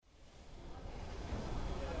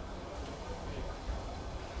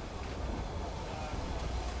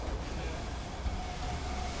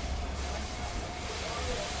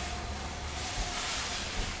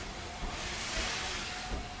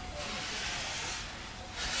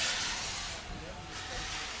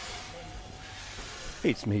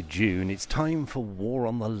It's mid-June, it's time for War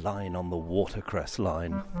on the Line on the Watercress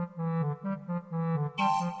Line.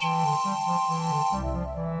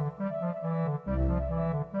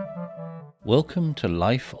 Welcome to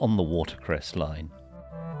Life on the Watercress Line.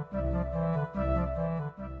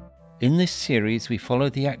 In this series we follow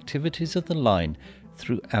the activities of the line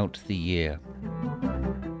throughout the year.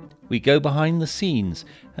 We go behind the scenes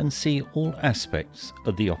and see all aspects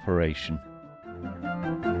of the operation.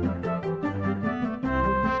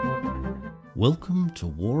 Welcome to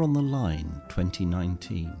War on the Line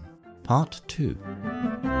 2019, Part 2.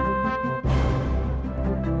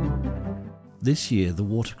 This year the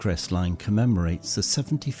Watercress Line commemorates the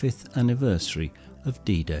 75th anniversary of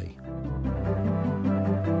D-Day.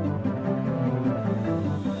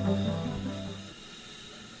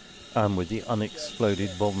 I'm with the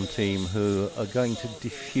unexploded bomb team who are going to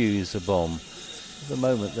defuse a bomb. At the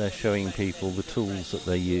moment they're showing people the tools that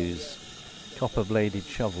they use. Copper-bladed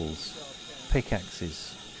shovels,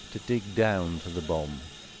 pickaxes to dig down to the bomb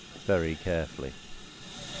very carefully.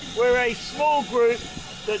 We're a small group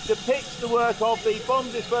that depicts the work of the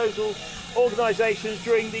bomb disposal organisations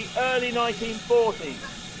during the early 1940s.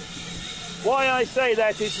 Why I say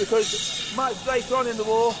that is because much later on in the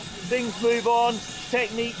war things move on,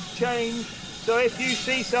 techniques change, so if you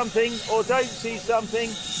see something or don't see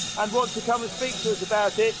something and want to come and speak to us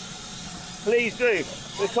about it, please do,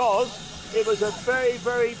 because it was a very,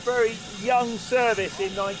 very, very young service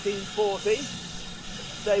in 1940.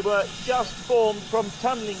 They were just formed from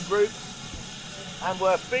tunnelling groups and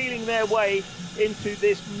were feeling their way into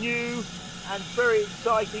this new and very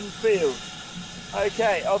exciting field.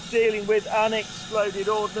 Okay, of dealing with unexploded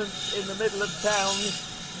ordnance in the middle of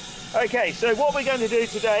towns. Okay, so what we're going to do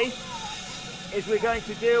today is we're going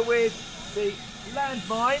to deal with the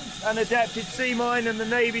landmine, an adapted sea mine, and the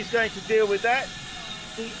Navy's going to deal with that.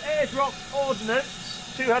 The airdrop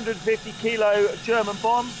ordnance, 250 kilo German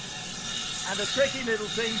bomb, and a tricky little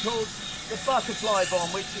thing called the butterfly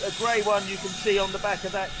bomb, which a grey one you can see on the back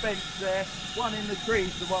of that bench there. One in the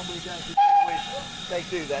trees, the one we're going to deal with. They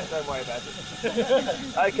do that, don't worry about it.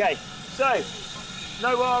 Okay, so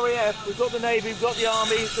no RAF, we've got the Navy, we've got the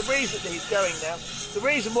Army. The reason he's going now, the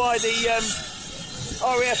reason why the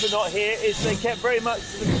RAF are not here is they kept very much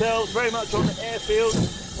to themselves, very much on the airfield.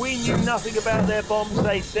 We knew nothing about their bombs,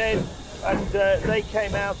 they said, and they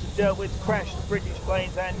came out and dealt with crashed British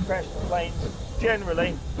planes and crashed planes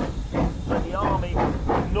generally. But the Army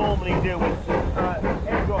normally deal with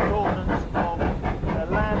airdrop ordnance of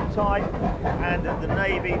land type, and the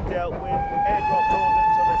Navy dealt with airdrop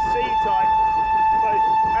ordnance of a sea type, both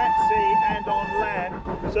at sea and on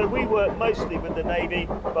land. So we work mostly with the Navy,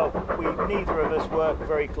 but neither of us work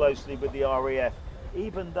very closely with the RAF,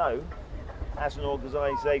 even though as an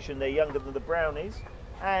organisation they're younger than the Brownies,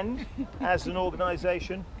 and as an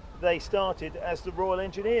organisation they started as the Royal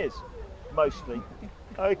Engineers mostly.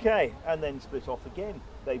 Okay, and then split off again.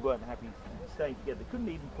 They weren't happy staying together, they couldn't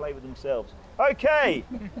even play with themselves. Okay,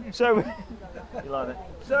 so you like that?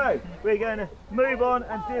 So we're going to move on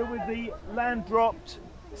and deal with the land dropped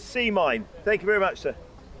sea mine. Thank you very much, sir.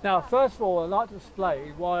 Now, first of all, I'd like to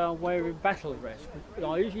explain why I'm wearing battle dress.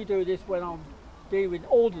 I usually do this when I'm dealing with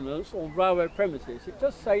ordnance on railway premises. It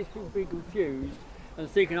just saves people being confused and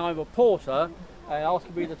thinking I'm a porter and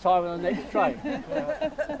asking me the time of the next train.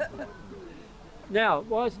 Now,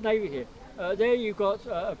 why is the Navy here? There you've got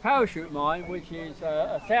a parachute mine, which is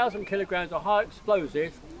 1,000 kilograms of high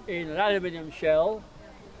explosive in an aluminium shell.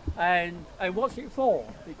 And what's it for?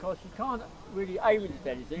 Because you can't really aim it at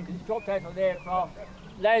anything, because it's dropped out of the aircraft,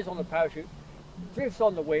 lands on the parachute, drifts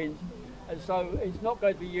on the wind, and so it's not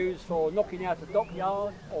going to be used for knocking out a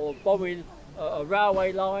dockyard or bombing a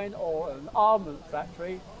railway line or an armament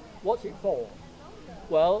factory. What's it for?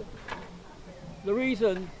 Well, the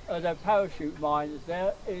reason the parachute mine is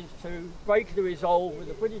there is to break the resolve with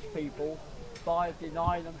the British people by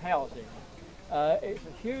denying them housing. It's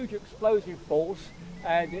a huge explosive force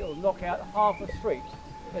and it will knock out half a street.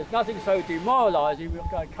 There's nothing so demoralising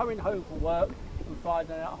when coming home from work and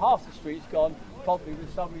finding out half the street's gone, probably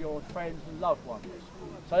with some of your friends and loved ones.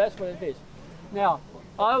 So that's what it is. Now,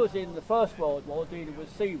 I was in the First World War dealing with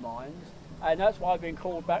sea mines, and that's why I've been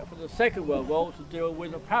called back for the Second World War to deal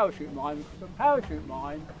with a parachute mine, because a parachute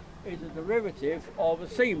mine is a derivative of a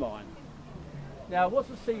sea mine. Now, what's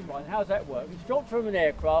a sea mine? How does that work? It's dropped from an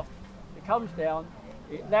aircraft, it comes down,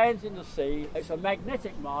 it lands in the sea, it's a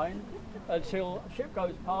magnetic mine until a ship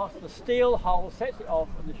goes past, the steel hull sets it off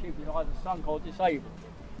and the ship is either sunk or disabled.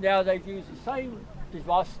 Now, they've used the same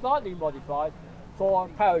device, slightly modified, for a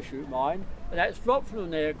parachute mine, and that's dropped from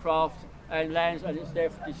an aircraft and lands, and it's there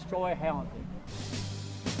to destroy housing.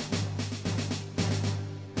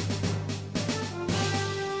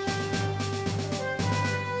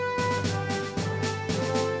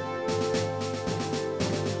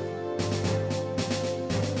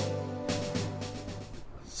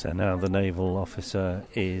 So now the naval officer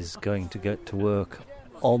is going to get to work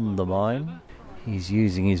on the mine. He's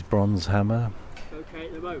using his bronze hammer. Okay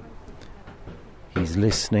at the moment. He's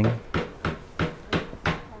listening.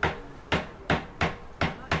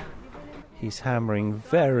 He's hammering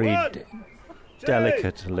very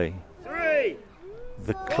delicately. 3.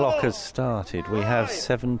 The clock has started. We have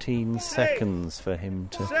 17 seconds for him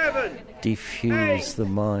to 7. defuse the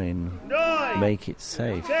mine, 9. make it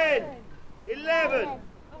safe. 10. 11.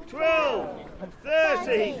 12.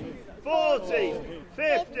 13. 14.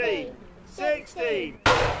 15. 16.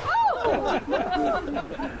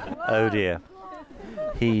 Oh dear,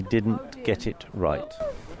 he didn't get it right.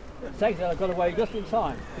 Thanks, I got away just in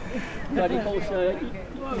time. But of course,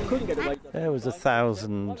 you couldn't get away. There was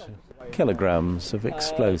 1,000 kilograms of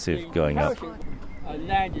explosive going up. And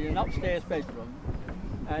landed in an upstairs bedroom,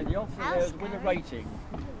 and the officer there was with a rating,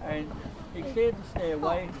 and he cleared the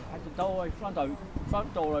stairway, had the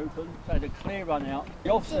front door open, so had a clear run out. The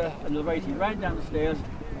officer and the rating ran down the stairs,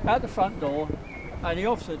 out the front door, and the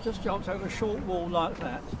officer just jumped over a short wall like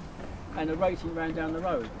that, and the rating ran down the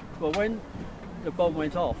road. Well, when the bomb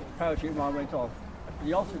went off, the parachute mine went off,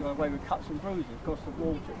 the officer got away with cuts and bruises because the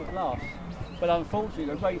wall took the glass. But unfortunately,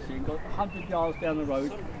 the racing got 100 yards down the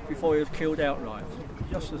road before he was killed outright,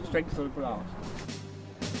 just the strength of the blast.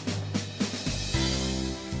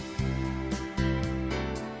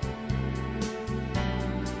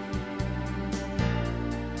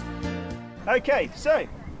 Okay, so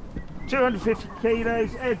 250 kilos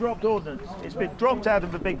airdropped ordnance. It's been dropped out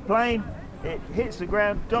of a big plane. It hits the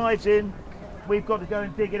ground, dives in. We've got to go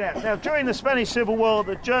and dig it out. Now, during the Spanish Civil War,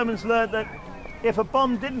 the Germans learned that if a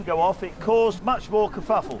bomb didn't go off, it caused much more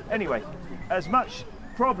kerfuffle. Anyway, as much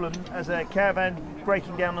problem as a caravan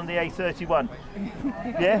breaking down on the A31.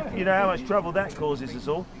 Yeah, you know how much trouble that causes us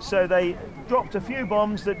all. So they dropped a few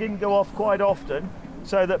bombs that didn't go off quite often,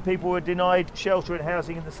 so that people were denied shelter and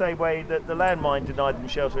housing in the same way that the landmine denied them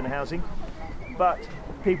shelter and housing. But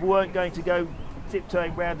people weren't going to go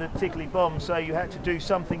tiptoeing around a tickly bomb, so you had to do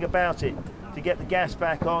something about it to get the gas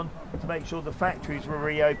back on, to make sure the factories were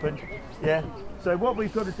reopened. Yeah. So what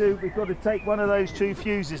we've got to do, we've got to take one of those 2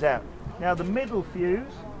 fuses out. Now the middle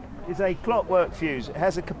fuse is a clockwork fuse. It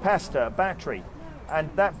has a capacitor, a battery, and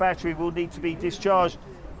that battery will need to be discharged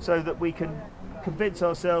so that we can convince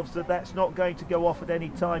ourselves that that's not going to go off at any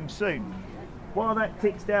time soon. While that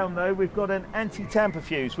ticks down though, we've got an anti-tamper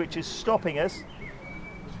fuse which is stopping us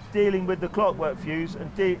dealing with the clockwork fuse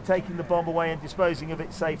and taking the bomb away and disposing of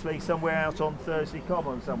it safely somewhere out on Thursley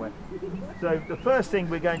Common somewhere. So the first thing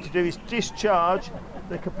we're going to do is discharge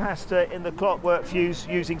the capacitor in the clockwork fuse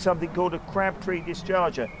using something called a Crabtree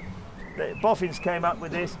discharger. The boffins came up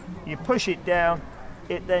with this. You push it down,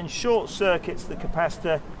 it then short circuits the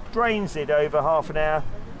capacitor, drains it over half an hour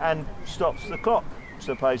and stops the clock,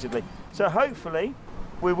 supposedly. So hopefully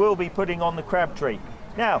we will be putting on the Crabtree.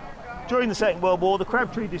 Now, during the Second World War, the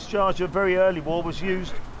Crabtree discharger, very early war, was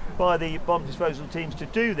used by the bomb disposal teams to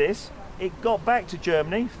do this. It got back to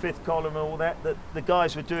Germany, 5th column and all that the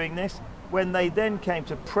guys were doing this. When they then came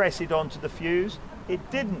to press it onto the fuse,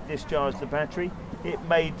 it didn't discharge the battery, it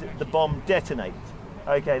made the bomb detonate.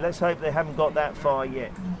 Okay, let's hope they haven't got that far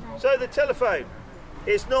yet. So the telephone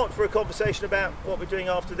is not for a conversation about what we're doing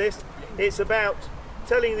after this. It's about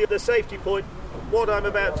telling the safety point what I'm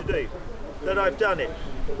about to do, that I've done it.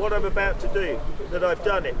 What I'm about to do, that I've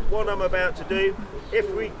done it. What I'm about to do. If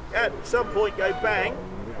we at some point go bang,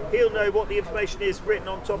 he'll know what the information is written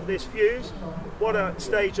on top of this fuse, what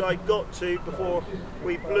stage I got to before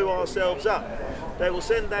we blew ourselves up. They will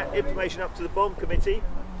send that information up to the bomb committee.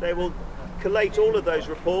 They will collate all of those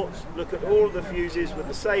reports, look at all of the fuses with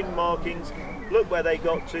the same markings, look where they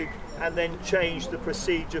got to, and then change the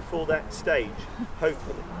procedure for that stage,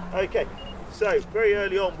 hopefully. Okay, so very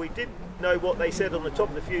early on we didn't know what they said on the top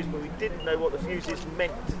of the fuse, but we didn't know what the fuses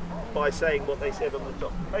meant by saying what they said on the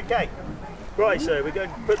top. Okay, right, so we're going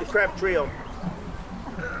to put the Crabtree on.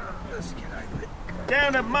 Let's get over it.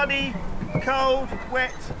 Down a muddy, cold,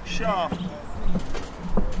 wet shaft.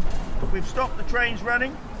 We've stopped the trains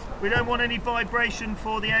running. We don't want any vibration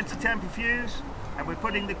for the anti-tamper fuse, and we're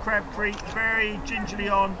putting the Crabtree very gingerly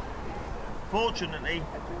on. Fortunately,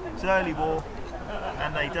 it's early war,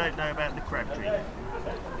 and they don't know about the Crabtree.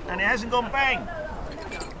 And it hasn't gone bang.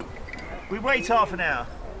 We wait half an hour,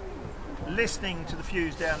 listening to the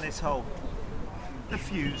fuse down this hole. The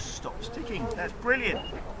fuse stops ticking. That's brilliant.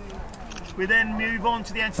 We then move on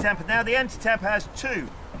to the anti-tamper. Now the anti-tamper has 2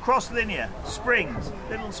 cross-linear springs,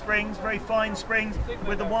 little springs, very fine springs,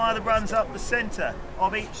 with a wire that runs up the centre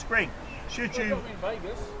of each spring. Should you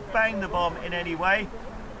bang the bomb in any way,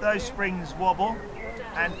 those springs wobble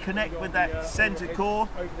and connect with that centre core,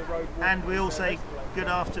 and we all say good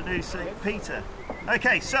afternoon St Peter.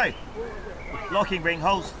 Okay, so locking ring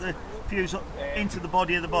holds the fuse into the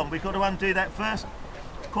body of the bomb. We've got to undo that first.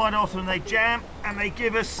 Quite often they jam and they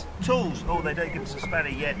give us tools. Oh, they don't give us a spanner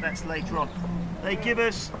yet, that's later on. They give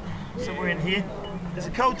us, somewhere in here, there's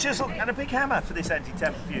a cold chisel and a big hammer for this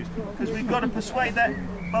anti-tamper fuse, because we've got to persuade that,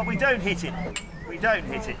 but we don't hit it. We don't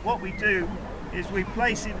hit it. What we do is we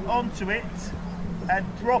place it onto it and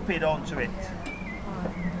drop it onto it,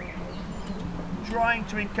 trying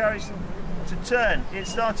to encourage them to turn. It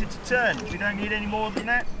started to turn. We don't need any more than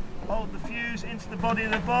that. Hold the fuse into the body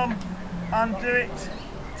of the bomb, undo it,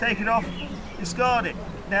 take it off, discard it.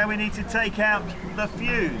 Now we need to take out the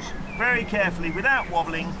fuse very carefully, without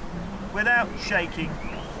wobbling, without shaking.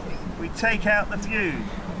 We take out the fuse.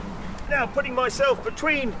 Now putting myself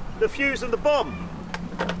between the fuse and the bomb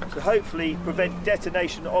to hopefully prevent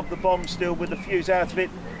detonation of the bomb still with the fuse out of it.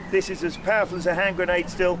 This is as powerful as a hand grenade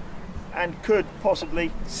still, and could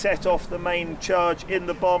possibly set off the main charge in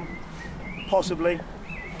the bomb, possibly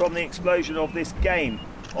from the explosion of this game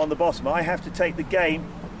on the bottom. I have to take the game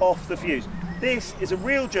off the fuse. This is a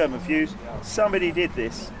real German fuse. Somebody did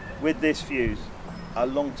this with this fuse a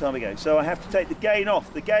long time ago. So I have to take the gain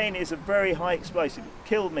off. The gain is a very high explosive. It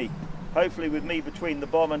killed me, hopefully with me between the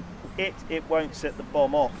bomb and it won't set the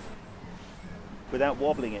bomb off without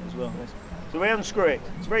wobbling it as well. So we unscrew it.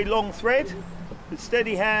 It's a very long thread. With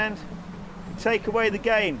steady hand, take away the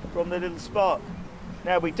gain from the little spark.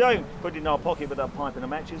 Now we don't put it in our pocket with our pipe and our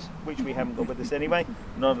matches, which we haven't got with us anyway.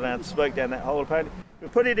 We're not allowed to smoke down that hole apparently. We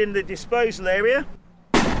put it in the disposal area.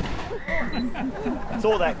 I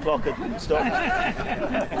thought that clock had stopped.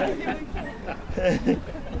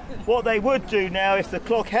 What they would do now, if the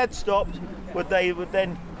clock had stopped, they would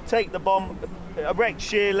then take the bomb, erect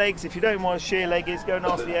shear legs. If you don't know what a shear leg is, go and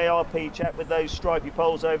ask the ARP chap with those stripy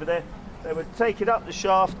poles over there. They would take it up the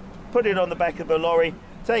shaft, put it on the back of a lorry,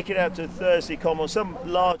 take it out to Thursley Common or some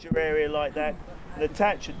larger area like that, and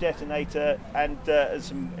attach a detonator and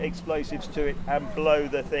some explosives to it and blow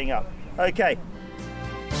the thing up. Okay.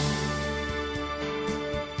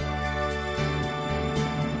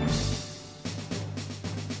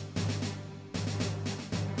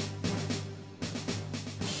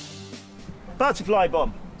 Butterfly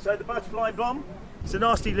bomb. So the butterfly bomb is a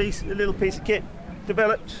nasty little piece of kit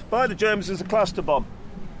developed by the Germans as a cluster bomb.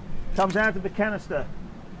 Comes out of the canister.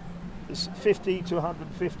 There's 50 to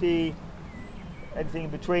 150, anything in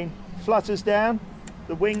between. Flutters down,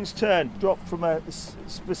 the wings turn, drop from a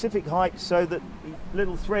specific height so that the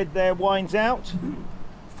little thread there winds out.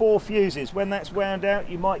 4 fuses. When that's wound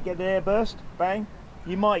out, you might get an air burst, bang.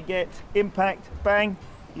 You might get impact, bang.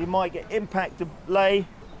 You might get impact delay,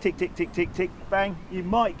 tick, tick, tick, tick, tick, bang. You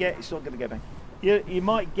might get, it's not going to go bang. You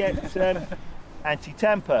might get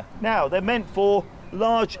anti-tamper. Now, they're meant for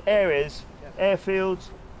large areas, airfields,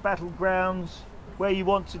 battlegrounds, where you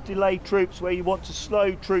want to delay troops, where you want to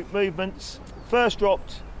slow troop movements. First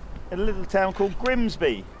dropped in a little town called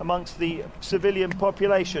Grimsby amongst the civilian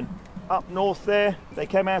population. Up north there, they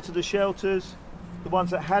came out of the shelters. The ones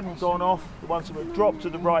that hadn't gone off, the ones that were dropped to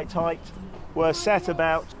the right height, were sat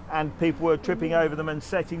about and people were tripping over them and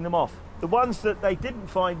setting them off. The ones that they didn't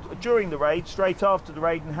find during the raid, straight after the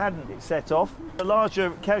raid and hadn't it set off, the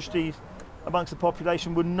larger casualties amongst the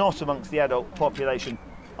population were not amongst the adult population.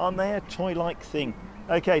 Aren't they a toy-like thing?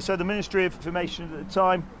 Okay, so the Ministry of Information at the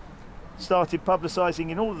time started publicising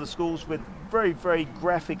in all of the schools with very, very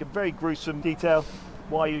graphic and very gruesome detail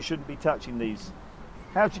why you shouldn't be touching these.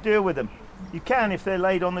 How do you deal with them? You can, if they're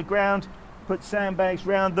laid on the ground, put sandbags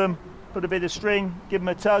round them, put a bit of string, give them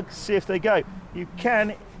a tug, see if they go. You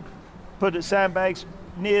can put sandbags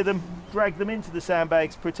near them, drag them into the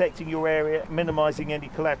sandbags, protecting your area, minimising any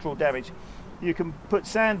collateral damage. You can put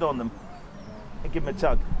sand on them and give them a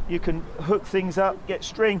tug. You can hook things up, get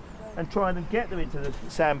string and try and get them into the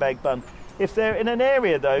sandbag bung. If they're in an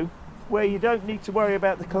area though where you don't need to worry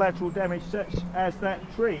about the collateral damage such as that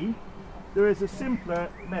tree, there is a simpler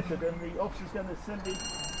method and the officer's going to send me.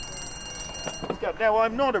 Let's go. Now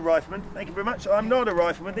I'm not a rifleman, thank you very much, I'm not a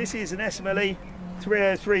rifleman. This is an SMLE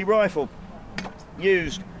 303 rifle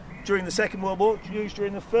used during the Second World War, used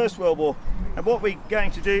during the First World War. And what we're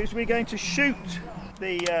going to do is we're going to shoot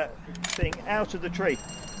the thing out of the tree.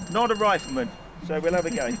 Not a rifleman, so we'll have a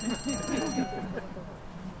go.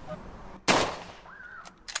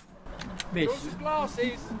 Miss.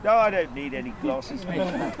 Glasses. No, I don't need any glasses.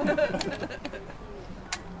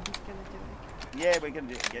 Yeah, we're going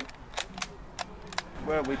to do it again.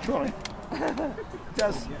 Well, we're trying. It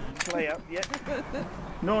does play up, yeah.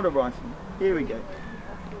 Not a rifleman. Here we go.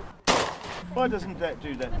 Why doesn't that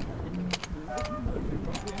do that?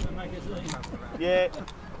 Yeah.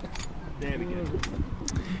 There we go.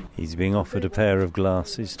 He's being offered a pair of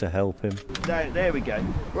glasses to help him. There we go.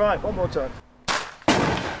 Right, one more time.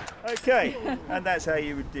 Okay, and that's how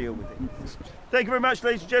you would deal with it. Thank you very much,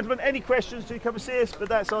 ladies and gentlemen. Any questions, do come and see us, but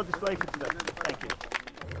that's our display for today. Thank you.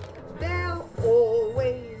 There'll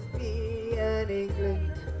always be an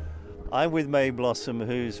England. I'm with May Blossom,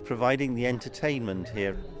 who's providing the entertainment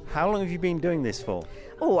here. How long have you been doing this for?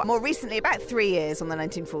 Oh, more recently, about 3 years on the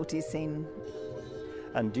 1940s scene.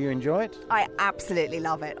 And do you enjoy it? I absolutely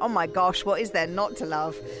love it. Oh my gosh, what is there not to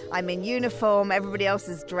love? I'm in uniform, everybody else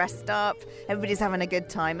is dressed up, everybody's having a good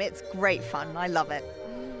time. It's great fun. I love it.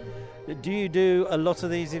 Do you do a lot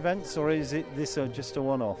of these events, or is it this just a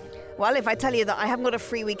one-off? Well, if I tell you that I haven't got a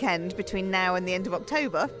free weekend between now and the end of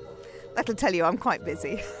October, that'll tell you I'm quite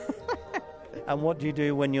busy. And what do you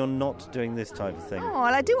do when you're not doing this type of thing? Oh,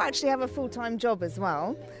 well, I do actually have a full-time job as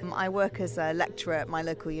well. I work as a lecturer at my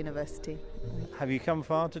local university. Have you come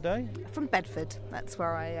far today? From Bedford. That's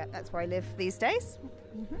where I live these days.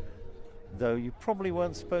 Mm-hmm. Though you probably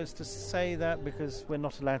weren't supposed to say that because we're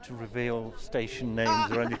not allowed to reveal station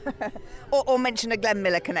names or anything. or mention a Glenn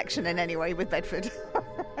Miller connection in any way with Bedford.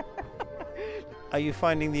 Are you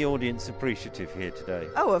finding the audience appreciative here today?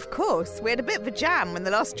 Oh, of course. We had a bit of a jam when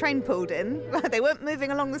the last train pulled in. They weren't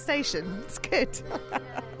moving along the station. It's good.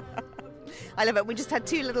 I love it. We just had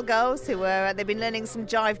 2 little girls they've been learning some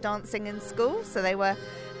jive dancing in school, so they were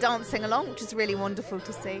dancing along, which is really wonderful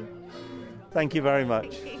to see. Thank you very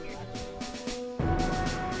much. Thank you.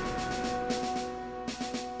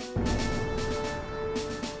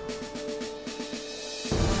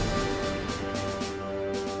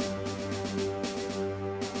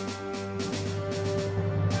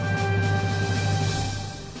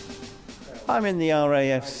 I'm in the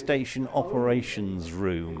RAF station operations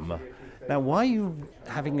room. Now, why are you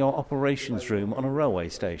having your operations room on a railway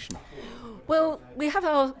station? Well, we have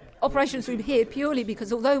our operations room here purely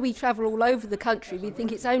because although we travel all over the country, we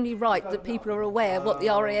think it's only right that people are aware what the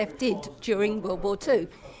RAF did during World War II.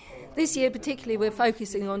 This year particularly we're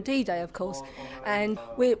focusing on D-Day, of course, and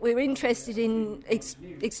we're interested in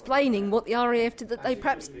explaining what the RAF did that they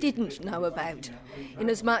perhaps didn't know about, in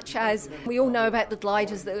as much as we all know about the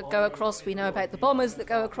gliders that go across, we know about the bombers that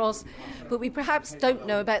go across, but we perhaps don't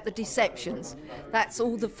know about the deceptions. That's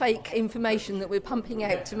all the fake information that we're pumping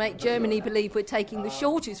out to make Germany believe we're taking the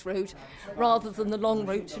shortest route rather than the long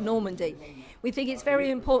route to Normandy. We think it's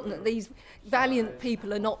very important that these valiant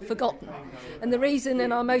people are not forgotten. And the reason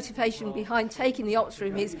and our motivation behind taking the ops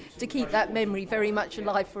room is to keep that memory very much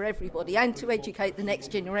alive for everybody and to educate the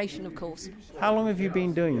next generation, of course. How long have you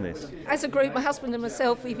been doing this? As a group, my husband and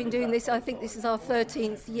myself, we've been doing this, I think this is our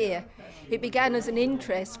 13th year. It began as an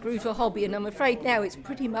interest, grew to a hobby, and I'm afraid now it's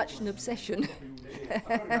pretty much an obsession.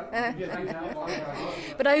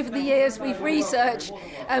 But over the years we've researched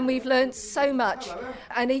and we've learned so much,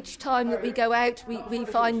 and each time that we go out we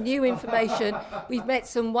find new information. We've met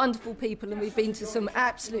some wonderful people and we've been to some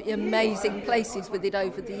absolutely amazing places with it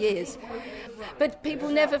over the years. But people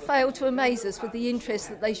never fail to amaze us with the interest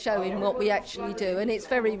that they show in what we actually do, and it's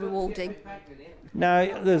very rewarding.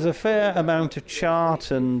 Now, there's a fair amount of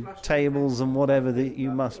chart and tables and whatever that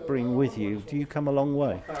you must bring with you. Do you come a long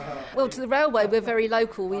way? Well, to the railway, we're very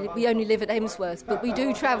local. We only live at Emsworth, but we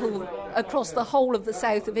do travel across the whole of the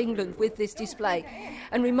south of England with this display.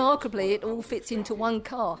 And remarkably, it all fits into one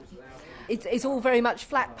car. It's all very much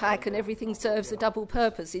flat pack and everything serves a double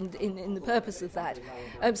purpose in the purpose of that.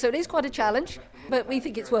 So it is quite a challenge, but we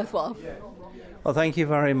think it's worthwhile. Well, thank you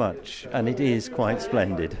very much, and it is quite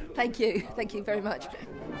splendid. Thank you very much.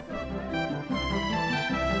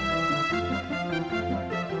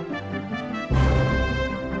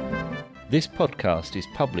 This podcast is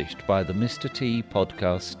published by the Mr. T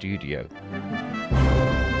Podcast Studio.